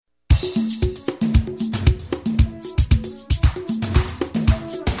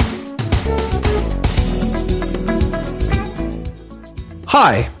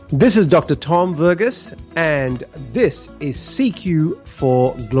Hi, this is Dr. Tom Verghese, and this is CQ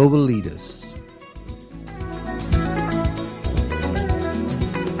for Global Leaders.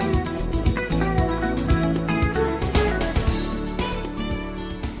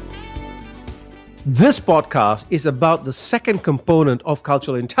 This podcast is about the second component of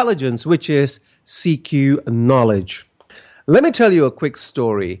cultural intelligence, which is CQ knowledge. Let me tell you a quick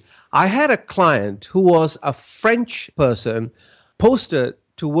story. I had a client who was a French person posted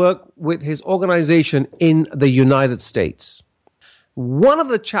to work with his organization in the United States. One of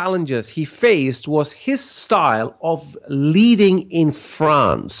the challenges he faced was his style of leading in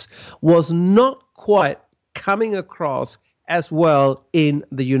France was not quite coming across as well in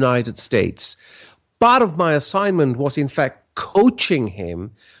the United States. Part of my assignment was, in fact, coaching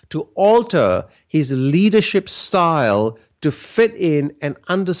him to alter his leadership style to fit in and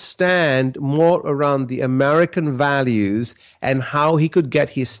understand more around the American values and how he could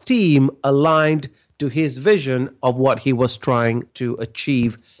get his team aligned to his vision of what he was trying to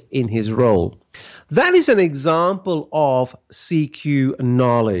achieve in his role. That is an example of CQ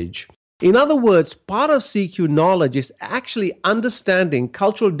knowledge. In other words, part of CQ knowledge is actually understanding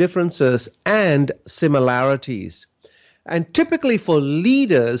cultural differences and similarities. And typically for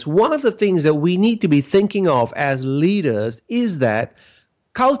leaders, one of the things that we need to be thinking of as leaders is that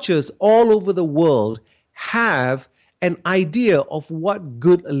cultures all over the world have an idea of what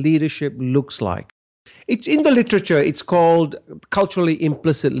good leadership looks like. It's in the literature, it's called culturally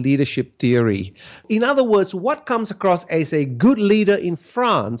implicit leadership theory. In other words, what comes across as a good leader in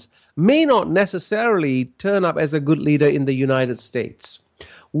France may not necessarily turn up as a good leader in the United States.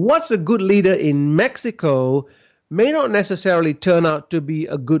 What's a good leader in Mexico may not necessarily turn out to be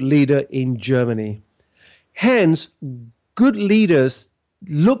a good leader in Germany. Hence, good leaders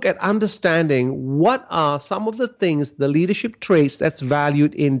look at understanding what are some of the things, the leadership traits that's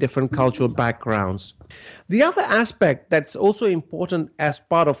valued in different cultural backgrounds. The other aspect that's also important as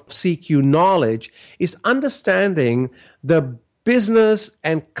part of CQ knowledge is understanding the business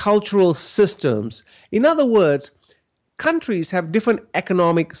and cultural systems. In other words, countries have different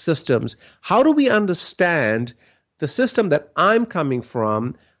economic systems. How do we understand the system that I'm coming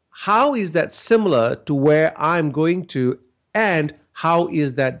from? How is that similar to where I'm going to, and how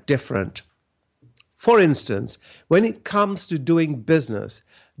is that different? For instance, when it comes to doing business,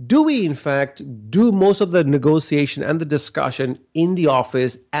 do we in fact do most of the negotiation and the discussion in the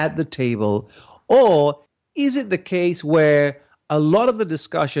office at the table? Or is it the case where a lot of the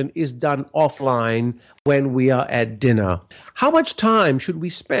discussion is done offline when we are at dinner? How much time should we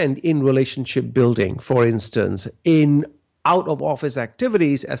spend in relationship building, for instance, in out-of-office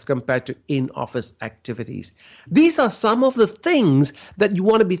activities as compared to in-office activities? These are some of the things that you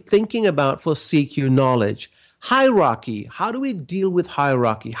want to be thinking about for CQ knowledge. Hierarchy. How do we deal with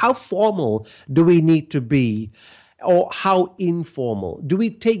hierarchy? How formal do we need to be? Or how informal? Do we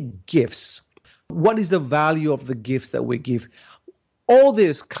take gifts? What is the value of the gifts that we give? All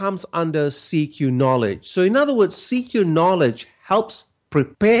this comes under CQ knowledge. So in other words, CQ knowledge helps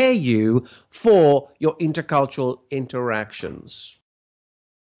prepare you for your intercultural interactions.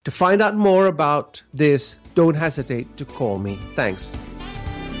 To find out more about this, don't hesitate to call me. Thanks.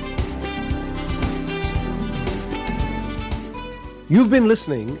 You've been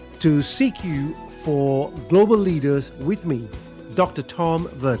listening to CQ for Global Leaders with me, Dr. Tom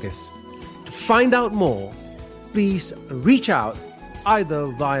Verghese. To find out more, please reach out either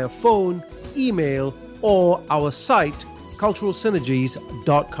via phone, email, or our site,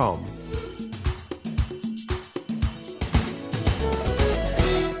 culturalsynergies.com.